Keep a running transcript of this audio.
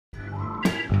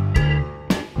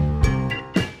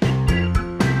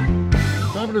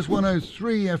Marvellous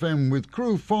 103 FM with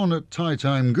Kru Fon at Thai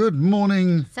Time. Good morning.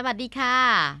 สวัสดีค่ะ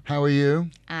How are you?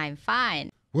 I'm fine.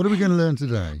 What are we going to learn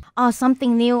today?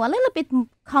 Something new, a little bit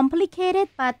complicated,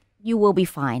 but you will be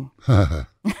fine.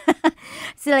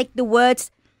 So like the words,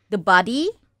 the body,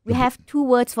 we have two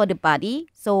words for the body.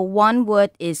 So one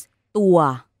word is ตัว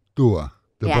Tua,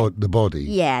 Yeah. the body.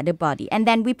 Yeah, the body. And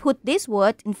then we put this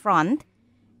word in front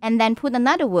and then put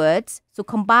another word. So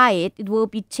combine it, it will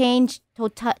be changed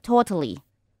totally.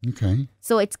 Okay.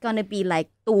 So it's going to be like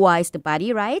ตัว is the body,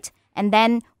 right? And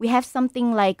then we have something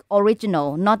like original,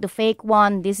 not the fake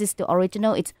one. This is the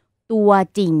original. It's ตัว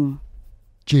จริง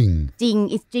Jing. จริง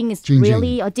is จริง is Jing,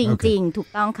 really jing. or จริง Okay. จริงถูก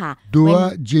ต้องค่ะ Dua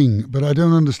Jing, but I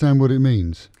don't understand what it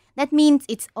means. That means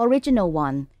it's original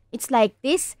one. It's like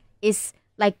this is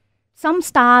like some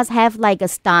stars have like a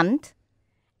stunt.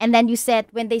 And then you said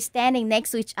when they standing next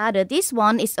to each other, this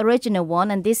one is original one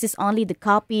and this is only the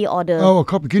copy or the... Oh, a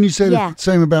copy. Can you say Yeah. the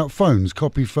same about phones?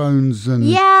 Copy phones and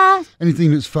Yeah. anything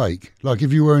that's fake. Like if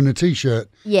you're wearing a T-shirt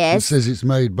that Yes. says it's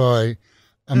made by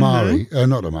Amari,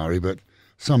 not Amari, but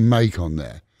some make on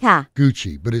there. ค่ะ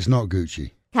Gucci, but it's not Gucci.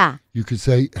 ค่ะ You could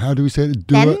say, how do we say it?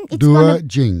 Then Dua, it's Dua gonna-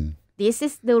 Jing. This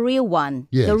is the real one.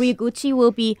 Yes. The real Gucci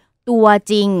will be ตัว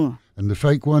จริง And the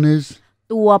fake one is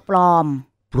ตัวปลอม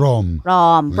Brom.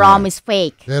 Prom is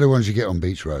fake. They're the ones you get on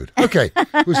Beach Road. Okay,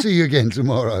 we'll see you again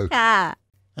tomorrow. ค่ะ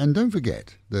And don't forget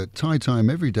that Thai Time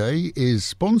Every Day is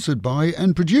sponsored by and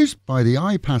produced by the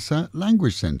Pattaya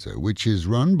Language Centre, which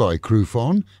is run by Kru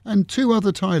Fon and two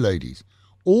other Thai ladies,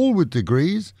 all with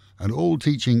degrees and all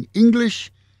teaching English,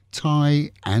 Thai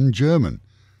and German.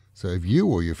 So if you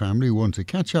or your family want to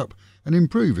catch up and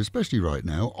improve, especially right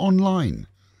now, online,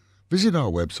 visit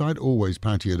our website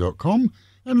alwayspattaya.com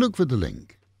and look for the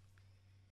link.